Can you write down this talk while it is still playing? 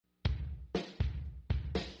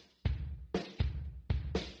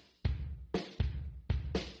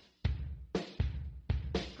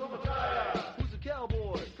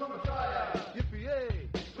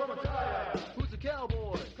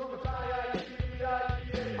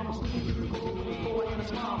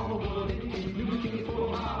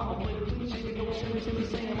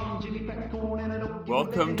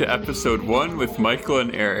Welcome to episode 1 with Michael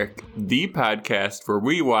and Eric, the podcast where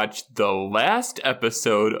we watch the last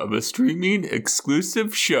episode of a streaming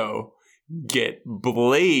exclusive show, get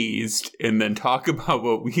blazed, and then talk about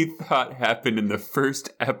what we thought happened in the first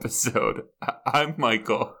episode. I'm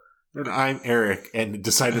Michael. And I'm Eric, and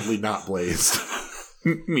decidedly not blazed.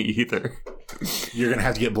 Me either. You're going to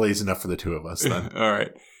have to get blazed enough for the two of us, then. All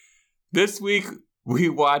right. This week, we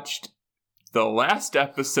watched the last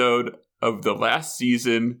episode of the last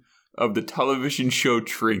season of the television show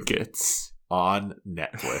Trinkets. On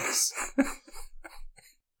Netflix.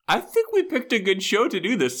 I think we picked a good show to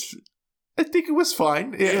do this. I think it was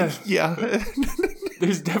fine. Yeah.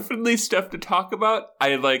 There's definitely stuff to talk about.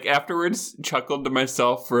 I, afterwards chuckled to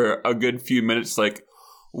myself for a good few minutes,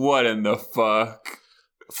 what in the fuck?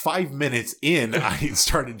 5 minutes in, I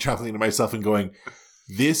started chuckling to myself and going,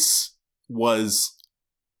 this was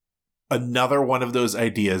another one of those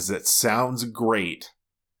ideas that sounds great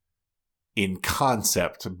in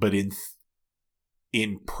concept, but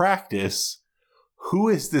in practice, who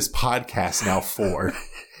is this podcast now for?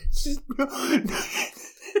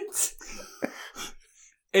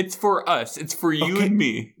 It's for us. It's for you and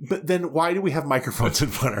me. But then why do we have microphones in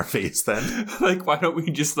front of our face then? Why don't we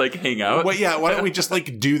just hang out? Well, yeah, why don't we just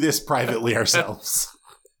do this privately ourselves?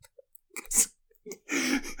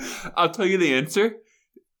 I'll tell you the answer.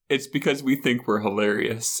 It's because we think we're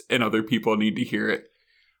hilarious and other people need to hear it.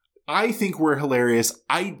 I think we're hilarious.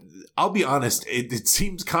 I'll be honest, it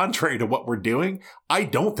seems contrary to what we're doing. I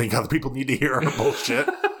don't think other people need to hear our bullshit.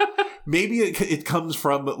 Maybe it comes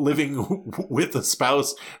from living with a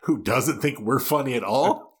spouse who doesn't think we're funny at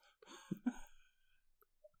all.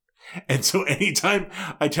 And so anytime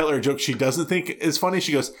I tell her a joke she doesn't think is funny,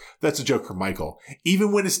 she goes, that's a joke for Michael.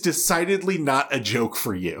 Even when it's decidedly not a joke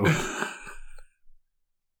for you.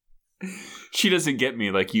 She doesn't get me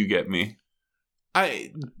like you get me.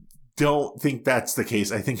 I don't think that's the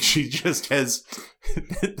case. I think she just has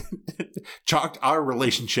chalked our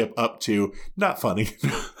relationship up to not funny.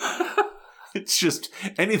 It's just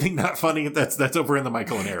anything not funny that's over in the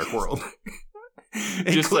Michael and Eric world.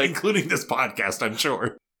 Just including this podcast, I'm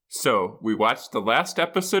sure. So we watched the last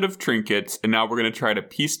episode of Trinkets, and now we're going to try to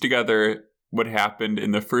piece together what happened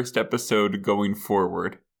in the first episode going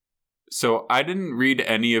forward. So I didn't read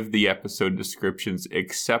any of the episode descriptions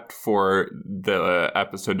except for the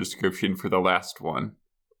episode description for the last one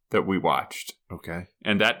that we watched. Okay.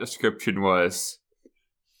 And that description was,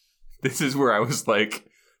 this is where I was like,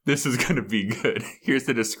 this is going to be good. Here's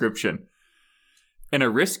the description. In a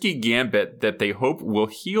risky gambit that they hope will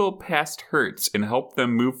heal past hurts and help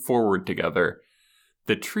them move forward together,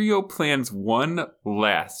 the trio plans one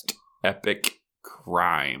last epic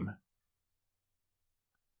crime.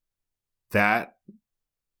 That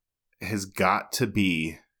has got to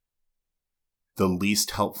be the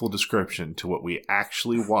least helpful description to what we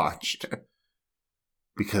actually watched.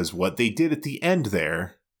 Because what they did at the end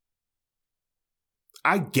there,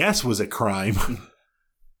 I guess, was a crime.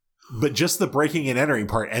 But just the breaking and entering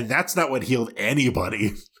part, and that's not what healed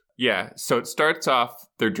anybody. Yeah, so it starts off,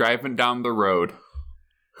 they're driving down the road.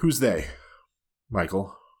 Who's they?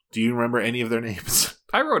 Michael, do you remember any of their names?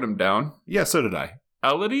 I wrote them down. Yeah, so did I.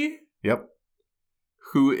 Elodie? Yep.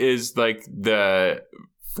 Who is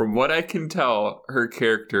from what I can tell, her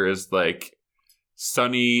character is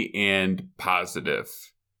sunny and positive.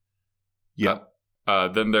 Yep.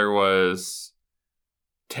 Then there was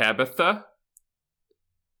Tabitha,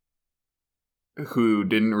 who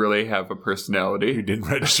didn't really have a personality. Who didn't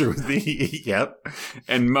register with me. Yep.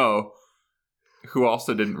 And Mo, who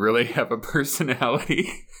also didn't really have a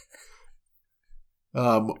personality.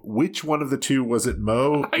 Which one of the two was it?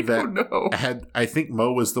 Mo? I don't know. I think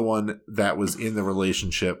Mo was the one that was in the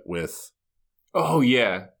relationship with. Oh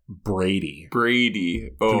yeah, Brady.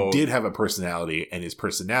 Oh, who did have a personality, and his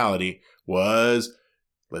personality was,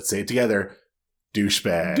 let's say it together,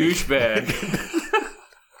 douchebag.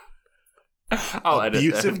 I'll edit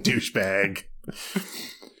abusive that. Douchebag.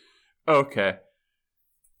 Okay.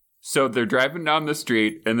 So they're driving down the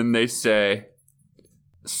street, and then they say,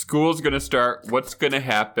 school's gonna start. What's gonna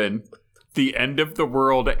happen? The end of the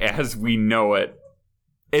world as we know it.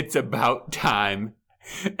 It's about time.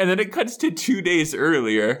 And then it cuts to 2 days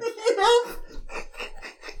earlier.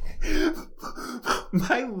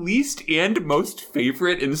 My least and most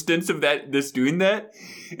favorite instance of this doing that,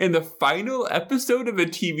 in the final episode of a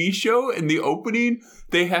TV show, in the opening,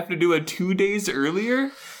 they have to do a 2 days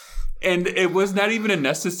earlier. And it was not even a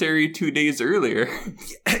necessary 2 days earlier.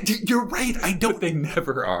 You're right. I don't. But they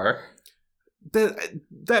never are.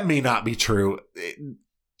 That may not be true.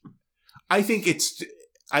 I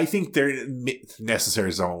think they're necessary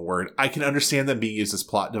is the wrong word. I can understand them being used as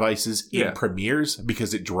plot devices in premieres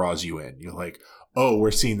because it draws you in. You're like, oh,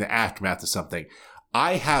 we're seeing the aftermath of something.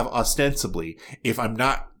 I have ostensibly, if I'm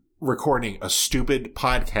not recording a stupid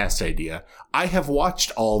podcast idea, I have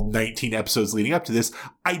watched all 19 episodes leading up to this.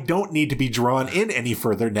 I don't need to be drawn in any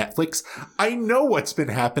further, Netflix. I know what's been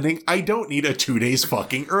happening. I don't need a 2 days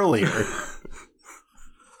fucking earlier.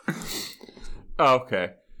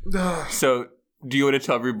 Okay. So, do you want to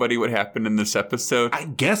tell everybody what happened in this episode? I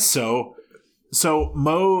guess so. So,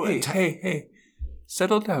 Mo... Hey.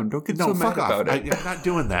 Settle down. Don't get so mad about it. I'm not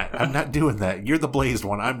doing that. I'm not doing that. You're the blazed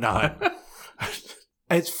one. I'm not.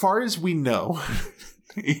 As far as we know...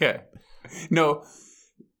 Yeah. No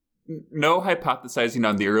hypothesizing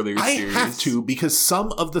on the earlier series. I have to, because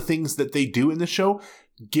some of the things that they do in the show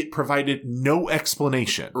get provided no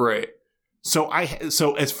explanation. Right. So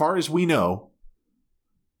as far as we know...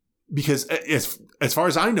 Because as far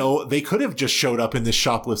as I know, they could have just showed up in this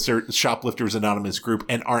Shoplifters Anonymous group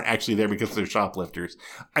and aren't actually there because they're shoplifters.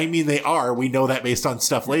 I mean, they are. We know that based on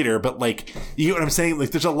stuff later. But, like, you know what I'm saying?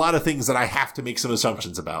 Like, there's a lot of things that I have to make some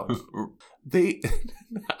assumptions about. I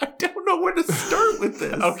don't know where to start with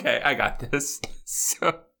this. Okay, I got this.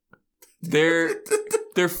 So, their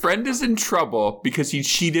friend is in trouble because he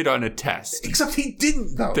cheated on a test. Except he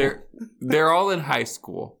didn't, though. They're all in high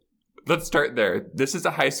school. Let's start there. This is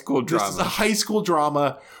a high school drama. This is a high school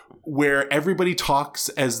drama where everybody talks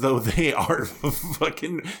as though they are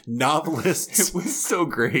fucking novelists. It was so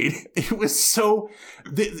great. It was so...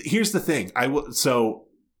 Here's the thing. I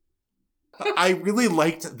really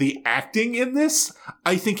liked the acting in this.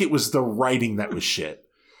 I think it was the writing that was shit.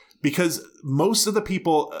 Because most of the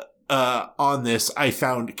people on this I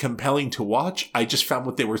found compelling to watch. I just found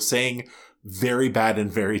what they were saying very bad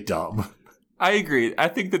and very dumb. I agree. I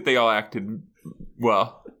think that they all acted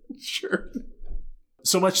well. Sure.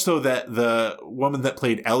 So much so that the woman that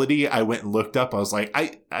played Elodie, I went and looked up. I was like,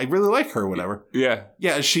 I really like her or whatever. Yeah.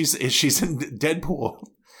 Yeah, she's in Deadpool.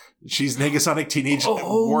 She's Negasonic Teenage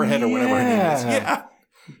Warhead or whatever her name is. Yeah.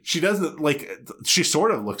 She doesn't, like, she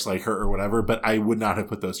sort of looks like her or whatever, but I would not have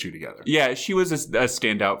put those two together. Yeah, she was a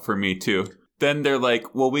standout for me too. Then they're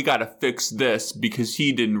like, well, we got to fix this because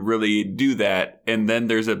he didn't really do that. And then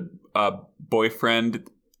there's a boyfriend,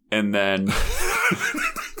 and then this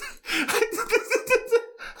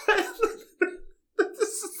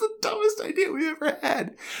is the dumbest idea we've ever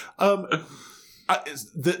had.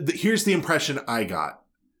 Here's the impression I got,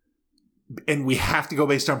 and we have to go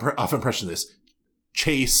based off impression of this.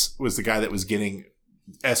 Chase was the guy that was getting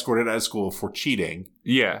escorted out of school for cheating.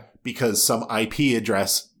 Yeah, because some IP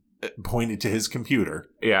address pointed to his computer.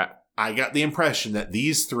 Yeah. I got the impression that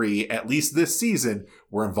these three, at least this season,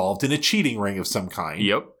 were involved in a cheating ring of some kind.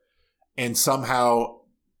 Yep. And somehow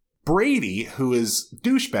Brady, who is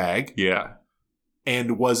douchebag, yeah,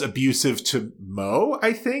 and was abusive to Mo,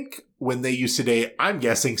 I think, when they used to date, I'm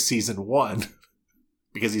guessing season 1,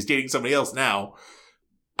 because he's dating somebody else now.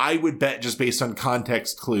 I would bet, just based on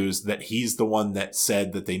context clues, that he's the one that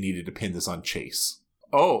said that they needed to pin this on Chase.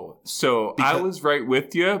 Oh, so I was right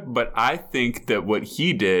with you, but I think that what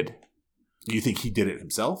he did... You think he did it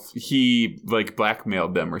himself? He, like,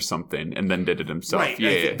 blackmailed them or something and then did it himself. Right.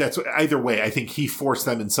 Yeah. That's either way. I think he forced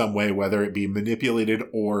them in some way, whether it be manipulated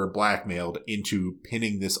or blackmailed, into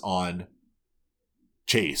pinning this on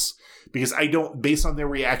Chase. Because based on their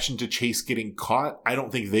reaction to Chase getting caught, I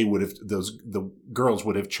don't think the girls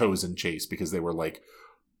would have chosen Chase because they were like,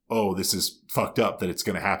 oh, this is fucked up that it's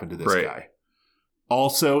going to happen to this guy.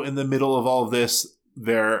 Also, in the middle of all of this,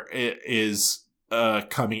 there is a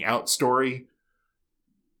coming out story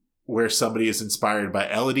where somebody is inspired by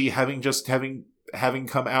Elodie having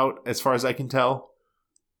come out, as far as I can tell.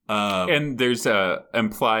 And there's a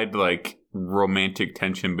implied, like, romantic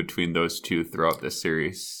tension between those two throughout this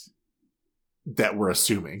series. That we're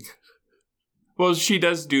assuming. Well, she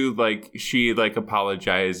does do, like, she, like,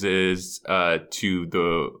 apologizes to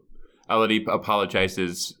the... Elodie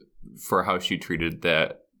apologizes for how she treated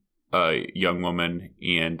that young woman,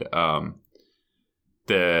 and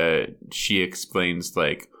she explains,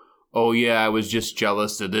 like, oh yeah, I was just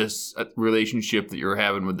jealous of this relationship that you're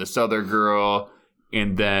having with this other girl,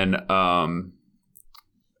 and then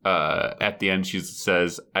at the end she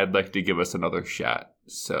says, I'd like to give us another shot.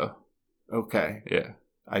 So okay, yeah,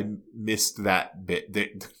 I missed that bit.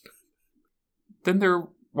 Then they're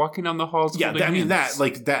walking down the halls. Yeah, I mean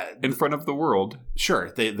that in front of the world.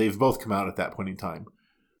 Sure, they've both come out at that point in time.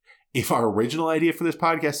 If our original idea for this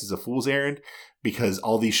podcast is a fool's errand, because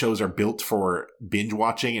all these shows are built for binge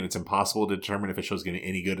watching and it's impossible to determine if a show's going to be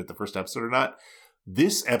any good at the first episode or not.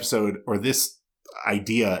 This episode or this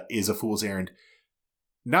idea is a fool's errand.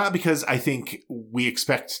 Not because I think we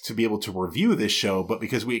expect to be able to review this show, but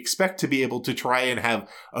because we expect to be able to try and have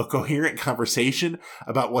a coherent conversation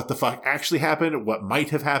about what the fuck actually happened, what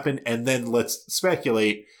might have happened, and then let's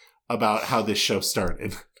speculate about how this show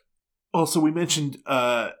started. Also, we mentioned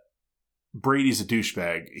Brady's a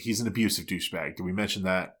douchebag. He's an abusive douchebag. Did we mention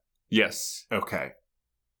that? Yes. Okay.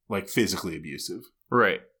 Like physically abusive.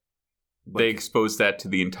 Right. Like, They exposed that to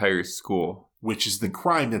the entire school. which is the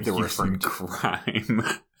crime that they're referring to. Crime.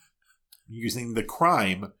 Using the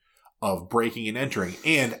crime of breaking and entering.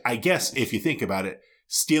 And I guess if you think about it,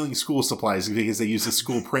 stealing school supplies because they use a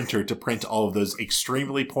school printer to print all of those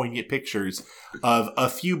extremely poignant pictures of a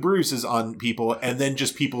few bruises on people and then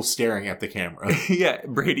just people staring at the camera. Yeah,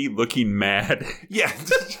 Brady looking mad. Yeah.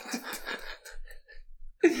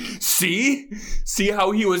 See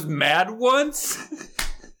how he was mad once?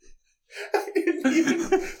 I didn't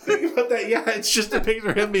even think about that. Yeah, it's just a picture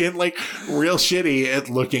of him being like real shitty at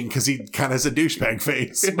looking because he kind of has a douchebag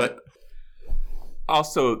face. But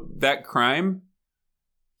also, that crime,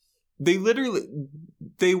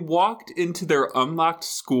 they walked into their unlocked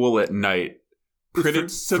school at night.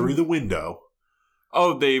 through the window.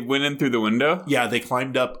 Oh, they went in through the window? Yeah, they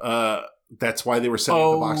climbed up. That's why they were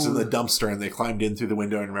setting the boxes in the dumpster, and they climbed in through the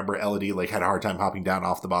window. And remember, Elodie had a hard time hopping down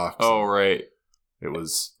off the box. Oh, right. It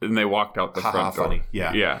was... And they walked out the front door. Funny.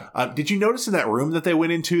 Yeah. Yeah. Did you notice in that room that they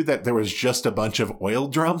went into that there was just a bunch of oil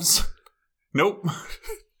drums? Nope.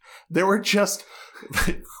 There were just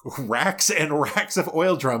racks and racks of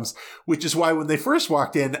oil drums, which is why when they first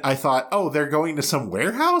walked in, I thought, oh, they're going to some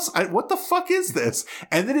warehouse? What the fuck is this?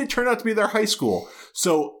 And then it turned out to be their high school.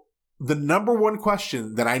 So the number one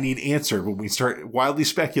question that I need answered when we start wildly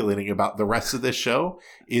speculating about the rest of this show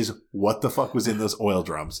is what the fuck was in those oil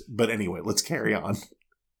drums? But anyway, let's carry on.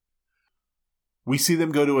 We see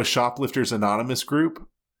them go to a Shoplifters Anonymous group,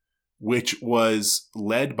 which was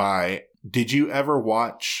led by, did you ever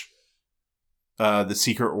watch The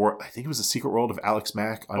Secret World? I think it was The Secret World of Alex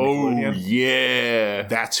Mack on Nickelodeon. Oh, yeah.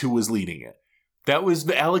 That's who was leading it. That was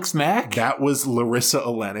Alex Mack? That was Larissa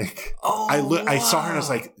Olenek. Oh, I saw her and I was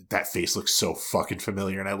like, that face looks so fucking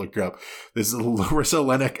familiar. And I looked her up. This is Larissa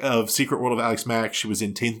Olenek of Secret World of Alex Mack. She was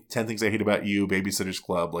in 10 Things I Hate About You, Babysitter's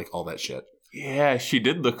Club, like all that shit. Yeah, she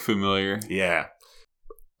did look familiar. Yeah.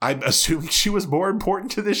 I'm assuming she was more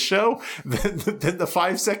important to this show than the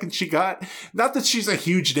 5 seconds she got. Not that she's a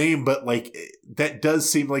huge name, but like that does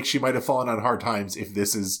seem like she might have fallen on hard times if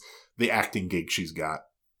this is the acting gig she's got.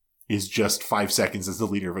 Is just 5 seconds as the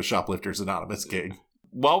leader of a Shoplifters Anonymous gig.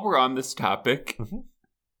 While we're on this topic,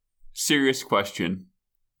 serious question.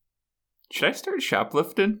 Should I start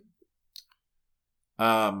shoplifting?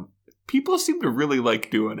 People seem to really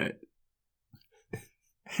like doing it.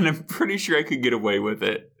 And I'm pretty sure I could get away with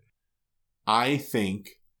it. I think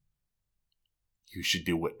you should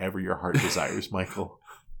do whatever your heart desires, Michael.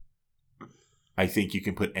 I think you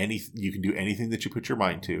can do anything that you put your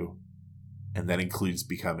mind to. And that includes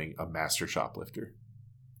becoming a master shoplifter.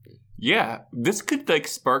 Yeah, this could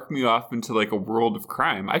spark me off into a world of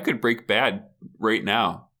crime. I could break bad right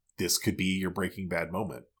now. This could be your Breaking Bad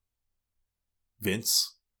moment.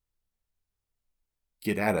 Vince,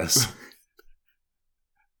 get at us.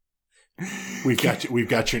 We've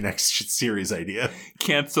got your next series idea.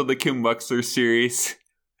 Cancel the Kim Wexler series.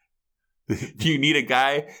 Do you need a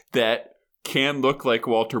guy that can look like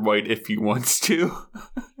Walter White if he wants to?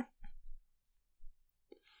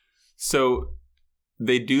 So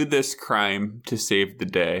they do this crime to save the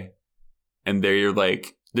day. And they're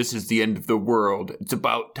like, this is the end of the world. It's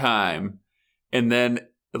about time. And then,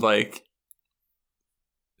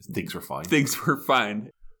 things were fine. Things were fine.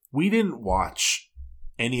 We didn't watch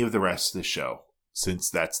any of the rest of the show, since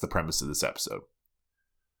that's the premise of this episode.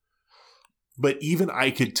 But even I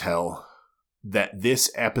could tell that this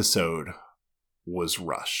episode was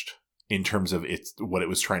rushed. In terms of what it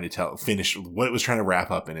was trying to what it was trying to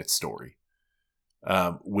wrap up in its story.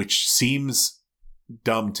 Which seems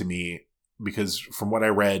dumb to me because from what I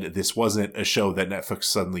read, this wasn't a show that Netflix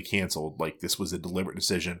suddenly canceled. Like, this was a deliberate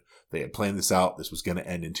decision. They had planned this out. This was going to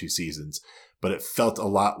end in 2 seasons. But it felt a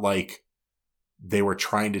lot like they were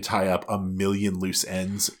trying to tie up a million loose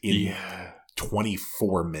ends in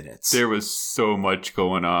 24 minutes. There was so much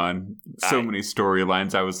going on. So many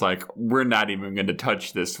storylines. I was like, we're not even going to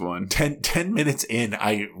touch this one. 10 minutes in,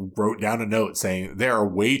 I wrote down a note saying there are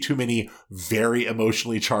way too many very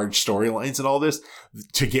emotionally charged storylines in all this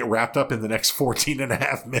to get wrapped up in the next 14 and a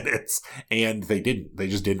half minutes. And they didn't. They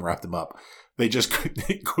just didn't wrap them up. They just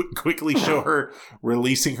quickly show her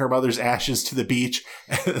releasing her mother's ashes to the beach.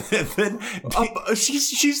 And then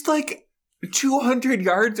she's like 200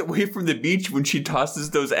 yards away from the beach when she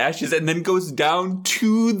tosses those ashes and then goes down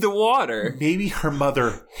to the water. Maybe her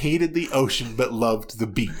mother hated the ocean but loved the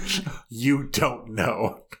beach. You don't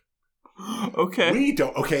know. Okay. We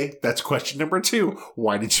don't. Okay, that's question number 2.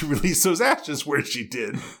 Why did she release those ashes where she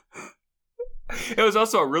did? It was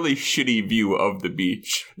also a really shitty view of the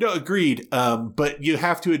beach. No, agreed. But you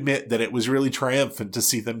have to admit that it was really triumphant to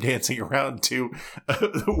see them dancing around to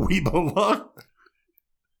We Belong.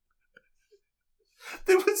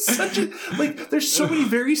 There was such a, there's so many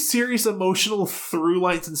very serious emotional through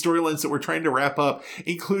lines and storylines that we're trying to wrap up,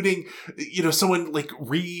 including, someone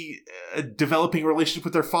developing a relationship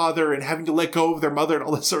with their father and having to let go of their mother and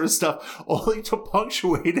all this sort of stuff, only to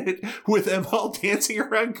punctuate it with them all dancing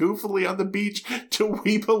around goofily on the beach to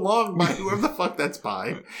We Belong by whoever the fuck that's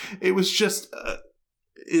by. It was just,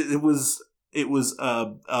 it was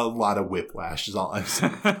a lot of whiplash is all I'm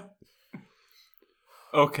saying.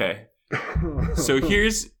 Okay. So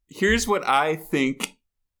here's what I think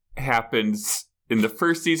happens in the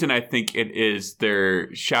first season. I think it is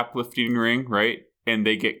their shoplifting ring, right? And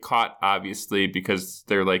they get caught, obviously, because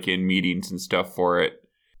they're in meetings and stuff for it.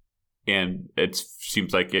 And it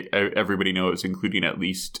seems like everybody knows, including at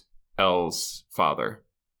least Elle's father.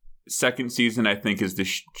 Second season, I think, is the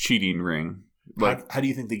cheating ring. How do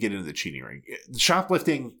you think they get into the cheating ring?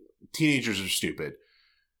 Shoplifting, teenagers are stupid.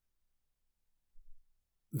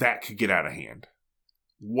 That could get out of hand.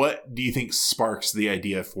 What do you think sparks the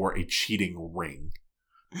idea for a cheating ring?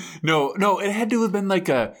 No, it had to have been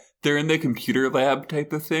they're in the computer lab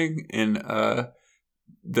type of thing, and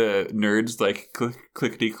the nerds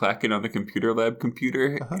clickety clacking on the computer lab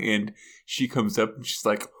computer, and she comes up and she's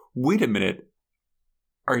like, "Wait a minute,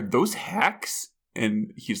 are those hacks?"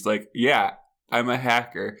 And he's like, "Yeah, I'm a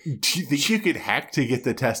hacker." Do you think you could hack to get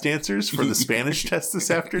the test answers for the Spanish test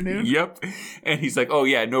this afternoon? Yep. And he's like, "Oh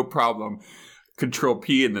yeah, no problem. Control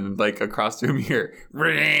P," and then across the room here.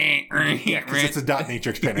 Yeah, because it's a dot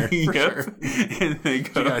matrix printer. For sure. And they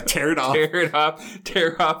go, you gotta tear it off.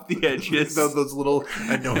 Tear off the edges. those little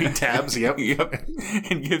annoying tabs. Yep. Yep.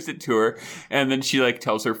 And gives it to her. And then she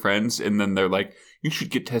tells her friends, and then they're like, "You should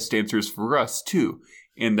get test answers for us too."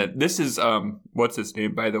 And that this is what's his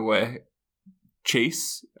name, by the way?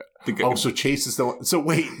 Chase? The guy. Oh, so Chase is the one. So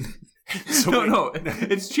wait. No,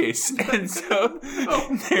 it's Chase. And so...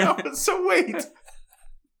 So wait.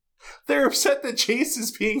 They're upset that Chase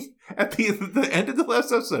is being... At the end of the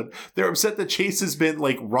last episode, they're upset that Chase has been,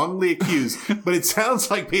 wrongly accused. But it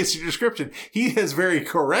sounds like, based on your description, he has very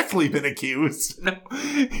correctly been accused. No.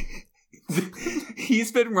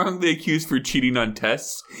 He's been wrongly accused for cheating on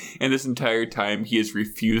tests, and this entire time he has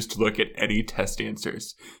refused to look at any test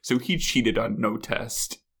answers. So he cheated on no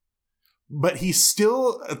test. But he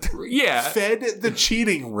still fed the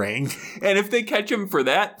cheating ring. And if they catch him for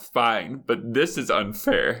that, fine. But this is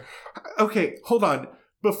unfair. Okay, hold on.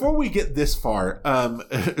 Before we get this far,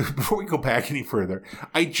 before we go back any further,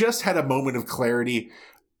 I just had a moment of clarity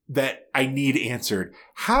that I need answered.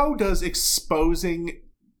 How does exposing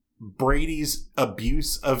Brady's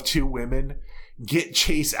abuse of 2 women get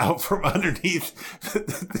Chase out from underneath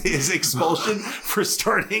his expulsion for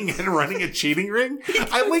starting and running a cheating ring?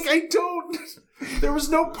 I don't. There was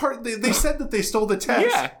no part. They said that they stole the test.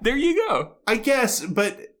 Yeah, there you go. I guess,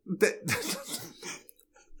 but that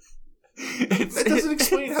doesn't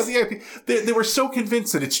explain how the IP. They were so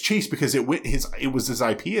convinced that it's Chase because it was his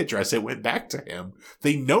IP address. It went back to him.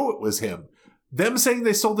 They know it was him. Them saying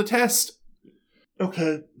they stole the test.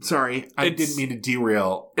 Okay, sorry. I didn't mean to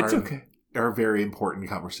derail our very important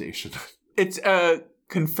conversation. It's a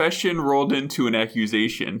confession rolled into an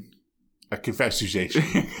accusation. A confession.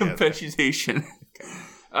 Confession.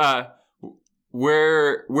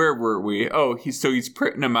 Where were we? Oh, he's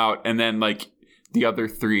printing them out, and then the other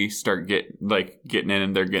 3 start getting in,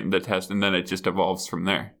 and they're getting the test, and then it just evolves from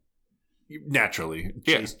there. Naturally,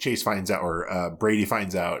 Chase finds out, or Brady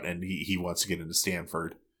finds out, and he wants to get into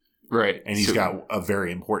Stanford. Right. And he's got a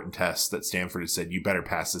very important test that Stanford has said, you better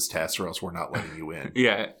pass this test or else we're not letting you in.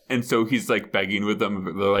 Yeah. And so he's begging with them.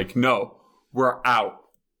 They're like, "No, we're out.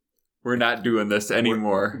 We're not doing this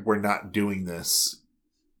anymore. We're not doing this."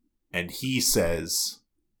 And he says,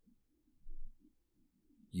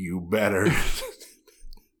 "You better."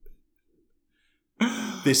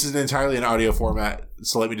 This is entirely an audio format,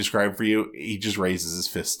 so let me describe for you. He just raises his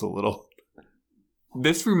fist a little.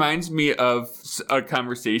 This reminds me of a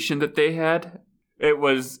conversation that they had. It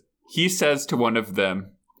was, he says to one of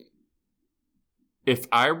them, "If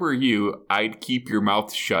I were you, I'd keep your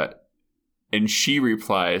mouth shut." And she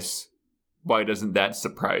replies, Why doesn't that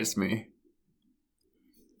surprise me?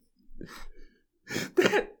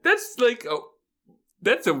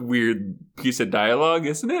 That's a weird piece of dialogue,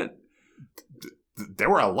 isn't it? There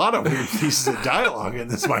were a lot of weird pieces of dialogue in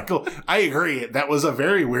this, Michael. I agree. That was a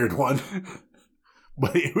very weird one.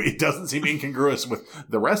 But it doesn't seem incongruous with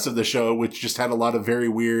the rest of the show, which just had a lot of very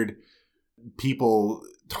weird people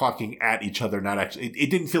talking at each other. Not actually. It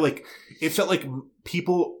didn't feel like... It felt like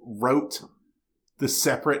people wrote the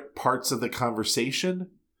separate parts of the conversation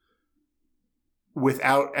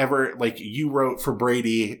without ever... Like, you wrote for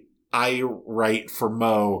Brady, I write for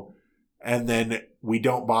Mo, and then we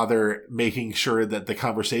don't bother making sure that the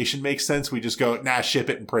conversation makes sense. We just go, nah, ship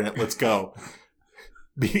it and print it. Let's go.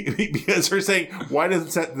 Because her saying, why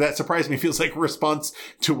doesn't that surprise me, feels like a response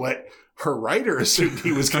to what her writer assumed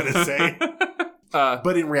he was going to say.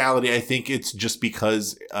 But in reality, I think it's just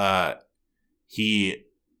because he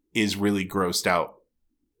is really grossed out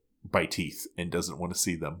by teeth and doesn't want to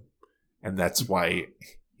see them. And that's why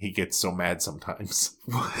he gets so mad sometimes.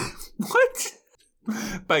 What?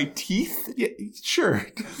 By teeth? Yeah, sure.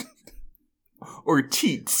 Or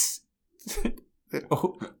teats?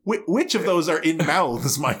 Oh, which of those are in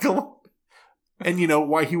mouths, Michael? And you know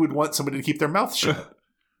why he would want somebody to keep their mouth shut.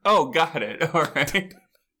 Oh, got it. All right.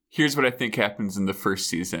 Here's what I think happens in the first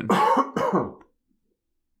season. I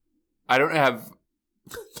don't have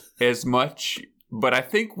as much, but I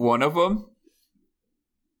think one of them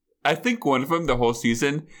the whole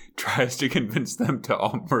season tries to convince them to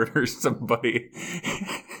all murder somebody.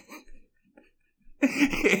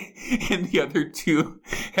 And the other two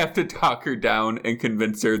have to talk her down and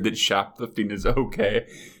convince her that shoplifting is okay.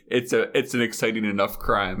 It's an exciting enough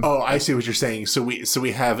crime. Oh, I see what you're saying. So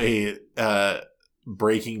we have a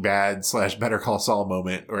Breaking Bad / Better Call Saul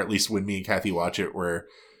moment, or at least when me and Kathy watch it, where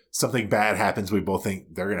something bad happens, we both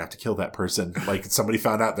think they're gonna have to kill that person. Like, somebody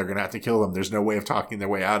found out, they're gonna have to kill them. There's no way of talking their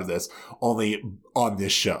way out of this, only on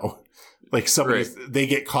this show. Like, somebody, right. They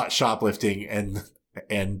get caught shoplifting, and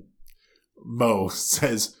Mo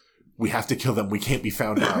says, we have to kill them. We can't be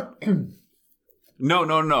found out.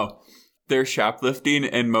 No. They're shoplifting,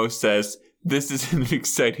 and Mo says, this isn't an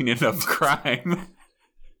exciting enough crime.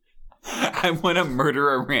 I want to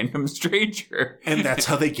murder a random stranger. And that's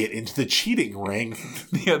how they get into the cheating ring.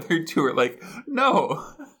 The other two are like,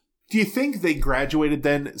 no. Do you think they graduated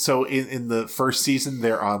then? So in the first season,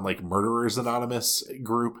 they're on like Murderers Anonymous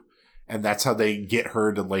group. And that's how they get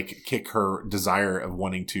her to like kick her desire of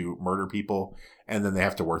wanting to murder people. And then they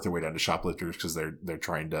have to work their way down to shoplifters because they're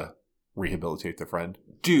trying to rehabilitate their friend.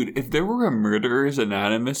 Dude, if there were a Murderers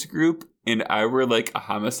Anonymous group and I were like a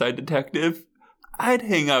homicide detective, I'd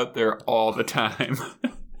hang out there all the time.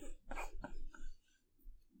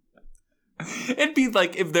 It'd be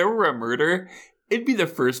like, if there were a murder, it'd be the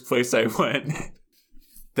first place I went.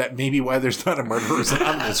 That may be why there's not a Murderers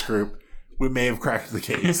Anonymous group. We may have cracked the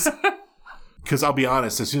case. Because I'll be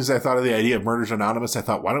honest, as soon as I thought of the idea of Murderers Anonymous, I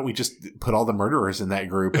thought, why don't we just put all the murderers in that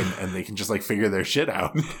group and they can just like figure their shit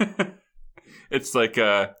out? It's like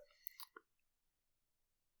The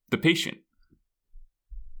Patient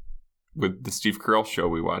with the Steve Carell show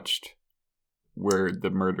we watched, where the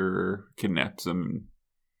murderer kidnaps him.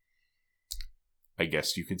 I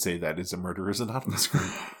guess you could say that is a Murderers Anonymous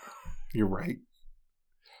group. You're right.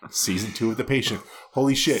 Season 2 of The Patient.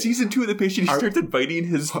 Holy shit. Season 2 of The Patient, he starts inviting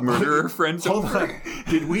his murderer friends over. Hold on.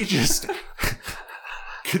 Did we just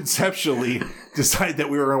conceptually decide that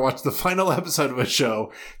we were going to watch the final episode of a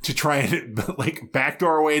show to try and like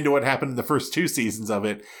backdoor our way into what happened in the first 2 seasons of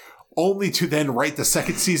it, only to then write the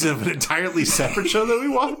second season of an entirely separate show that we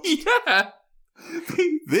watched? Yeah.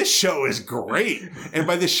 This show is great. And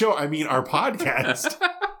by this show, I mean our podcast.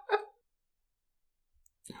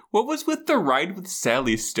 What was with the Ride with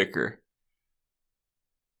Sally sticker?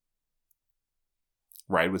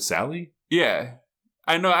 Ride with Sally? Yeah.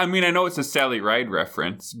 I know it's a Sally Ride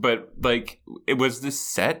reference, but like, was this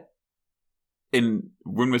set in,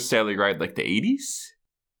 when was Sally Ride, like the 80s?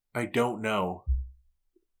 I don't know.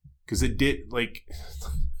 Because it did, like,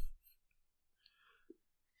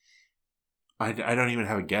 I don't even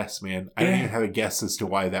have a guess, man. I don't even have a guess as to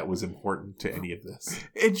why that was important to any of this.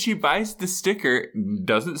 And she buys the sticker,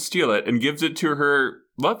 doesn't steal it, and gives it to her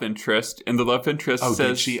love interest. And the love interest says...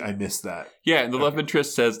 did she? I missed that. Yeah, and the love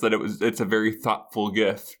interest says that it's a very thoughtful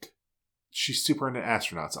gift. She's super into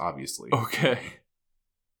astronauts, obviously. Okay.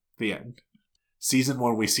 The end. Season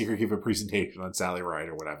 1, we see her give a presentation on Sally Ride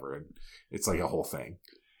or whatever, and it's like a whole thing.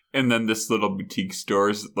 And then this little boutique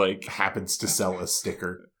store's like... happens to sell a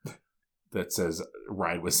sticker that says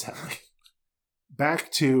Ride with Sally.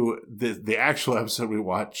 Back to the actual episode we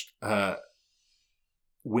watched.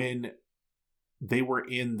 When they were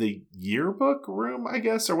in the yearbook room, I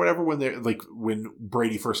guess, or whatever, when they're like, when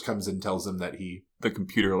Brady first comes and tells them that The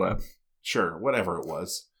computer lab. Sure, whatever it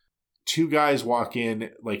was. Two guys walk in,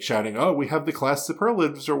 like, shouting, "Oh, we have the class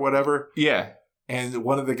superlatives," or whatever. Yeah. And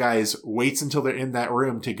one of the guys waits until they're in that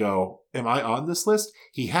room to go, "Am I on this list?"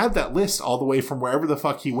 He had that list all the way from wherever the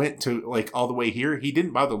fuck he went to, like, all the way here. He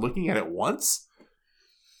didn't bother looking at it once.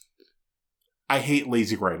 I hate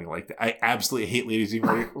lazy writing like that. I absolutely hate lazy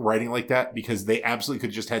writing like that, because they absolutely could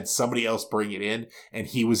have just had somebody else bring it in, and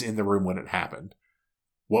he was in the room when it happened.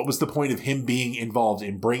 What was the point of him being involved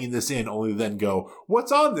in bringing this in, only to then go,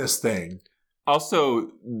 "What's on this thing?"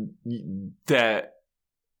 Also, that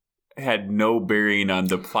had no bearing on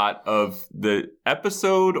the plot of the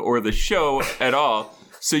episode or the show at all.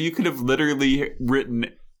 So you could have literally written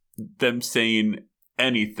them saying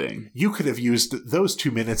anything. You could have used those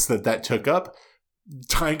 2 minutes that took up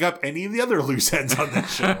tying up any of the other loose ends on that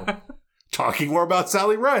show. Talking more about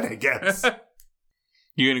Sally Ride, I guess.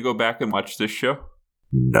 You gonna go back and watch this show?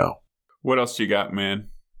 No. What else you got, man?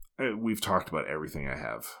 We've talked about everything I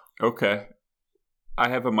have. Okay. I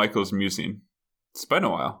have a Michael's musing. It's been a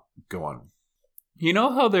while. Go on. You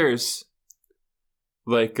know how there's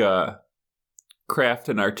like craft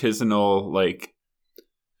and artisanal like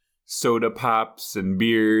soda pops and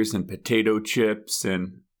beers and potato chips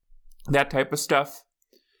and that type of stuff?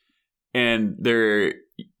 And they're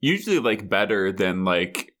usually like better than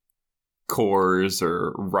like Coors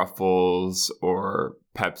or Ruffles or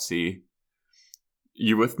Pepsi.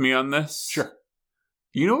 You with me on this? Sure.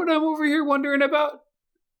 You know what I'm over here wondering about?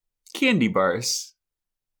 Candy bars.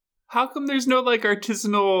 How come there's no like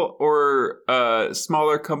artisanal or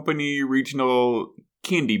smaller company, regional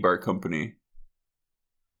candy bar company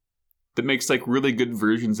that makes like really good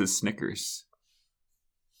versions of Snickers?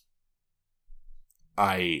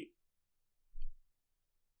 I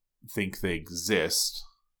think they exist.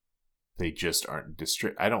 They just aren't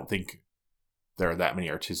I don't think there are that many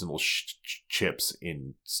artisanal chips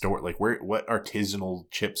in store. Like, what artisanal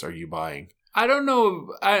chips are you buying? I don't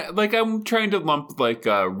know. I'm trying to lump like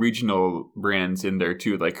regional brands in there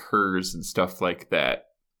too, like Hers and stuff like that.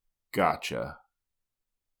 Gotcha.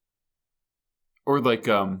 Or like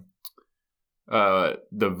the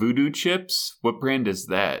Voodoo chips. What brand is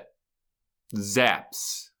that?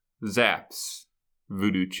 Zapp's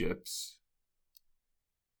Voodoo chips.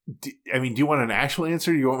 Do you want an actual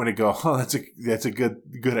answer? Or do you want me to go, "Oh, that's a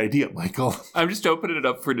good idea, Michael"? I'm just opening it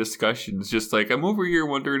up for discussions. Just like I'm over here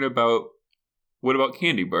wondering about what about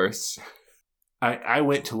candy bars? I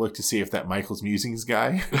went to look to see if that Michael's Musings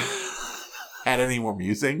guy had any more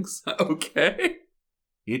musings. Okay.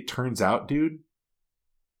 It turns out, dude,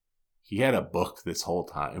 he had a book this whole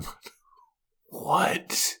time.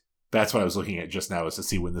 What? That's what I was looking at just now, is to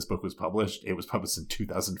see when this book was published. It was published in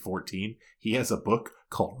 2014. He has a book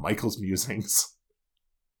called Michael's Musings.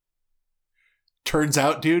 Turns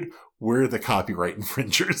out, dude, we're the copyright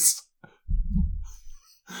infringers.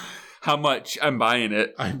 How much? I'm buying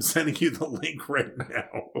it. I'm sending you the link right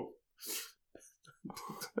now.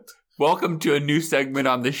 Welcome to a new segment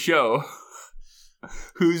on the show.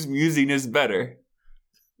 Whose musing is better?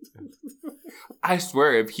 I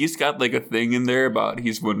swear, if he's got like a thing in there about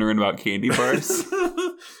he's wondering about candy bars.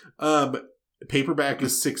 Paperback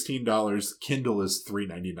is $16. Kindle is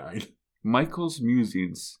 $3.99. Michael's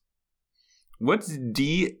Musings. What's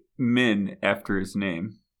D. Min after his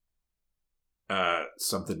name?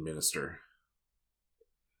 Something minister.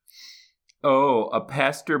 Oh, a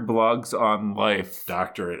pastor blogs on life.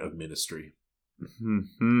 Doctorate of ministry.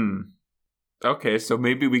 Okay, so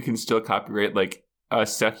maybe we can still copyright like a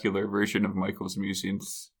secular version of Michael's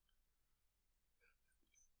Musings.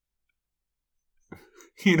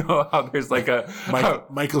 You know how there's like a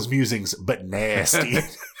Michael's Musings, but nasty.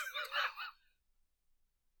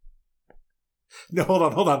 No,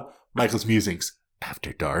 hold on. Michael's Musings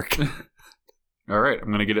after dark. All right,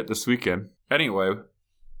 I'm gonna get it this weekend. Anyway,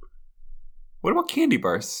 what about candy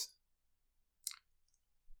bars?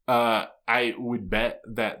 I would bet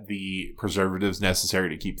that the preservatives necessary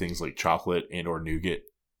to keep things like chocolate and or nougat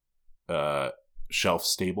shelf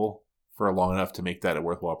stable for long enough to make that a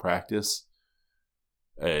worthwhile practice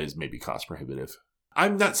is maybe cost prohibitive.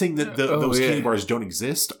 I'm not saying that those candy bars don't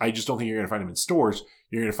exist. I just don't think you're going to find them in stores.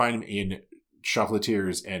 You're going to find them in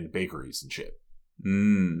chocolatiers and bakeries and shit.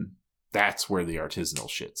 That's where the artisanal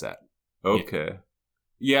shit's at. Okay.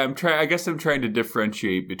 Yeah, I guess I'm trying to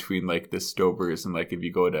differentiate between like the Stobers and like if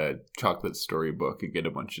you go to Chocolate Storybook and get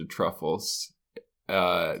a bunch of truffles,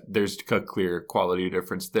 there's a clear quality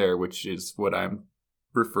difference there, which is what I'm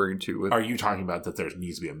referring to. Are you talking about that there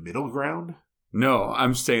needs to be a middle ground? No,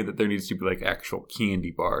 I'm saying that there needs to be like actual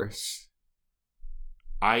candy bars.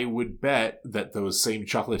 I would bet that those same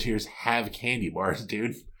chocolatiers have candy bars,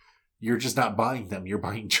 dude. You're just not buying them. You're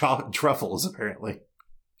buying truffles, apparently.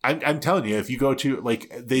 I'm telling you, if you go to,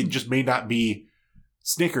 like, they just may not be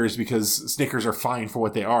Snickers because Snickers are fine for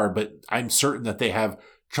what they are, but I'm certain that they have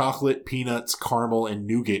chocolate, peanuts, caramel, and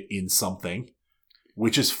nougat in something,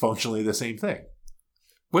 which is functionally the same thing.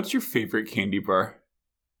 What's your favorite candy bar?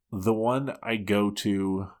 The one I go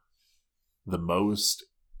to the most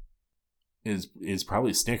is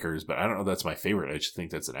probably Snickers, but I don't know if that's my favorite. I just think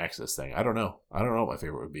that's an Access thing. I don't know what my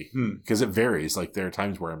favorite would be because it varies. Like there are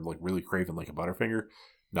times where I'm like really craving like a Butterfinger.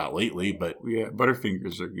 Not lately, but yeah,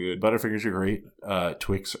 Butterfingers are good. Butterfingers are great.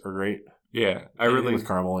 Twix are great. Yeah, Anything with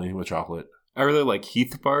caramel, anything with chocolate. I really like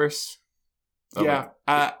Heath bars. Yeah,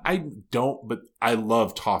 I don't, but I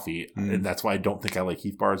love toffee, and that's why I don't think I like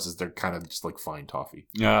Heath bars. Is they're kind of just like fine toffee.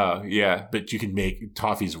 Yeah. But you can make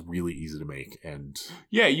toffee's really easy to make, and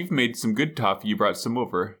yeah, you've made some good toffee. You brought some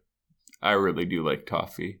over. I really do like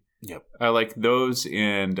toffee. Yep, I like those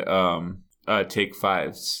and Take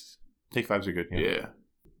Fives. Take Fives are good. Yeah.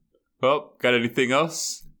 Well, got anything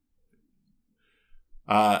else?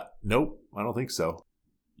 Nope, I don't think so.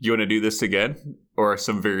 You want to do this again or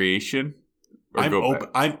some variation? Or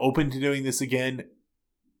I'm open to doing this again,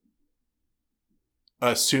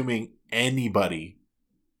 assuming anybody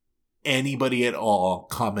at all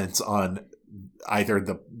comments on either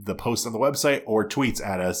the post on the website or tweets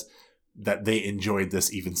at us that they enjoyed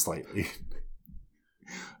this even slightly.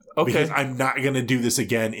 Okay. Because I'm not going to do this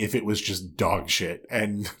again if it was just dog shit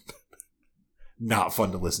and not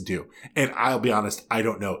fun to listen to. And I'll be honest, I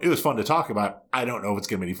don't know. It was fun to talk about. I don't know if it's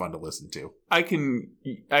going to be fun to listen to. I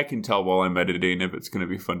can tell while I'm editing if it's going to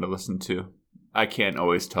be fun to listen to. I can't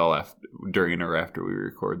always tell during or after we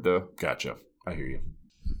record, though. Gotcha. I hear you.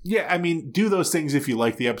 Yeah, I mean, do those things if you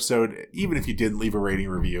like the episode, even if you didn't leave a rating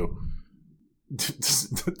review.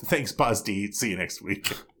 Thanks, Buzz D. See you next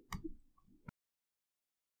week.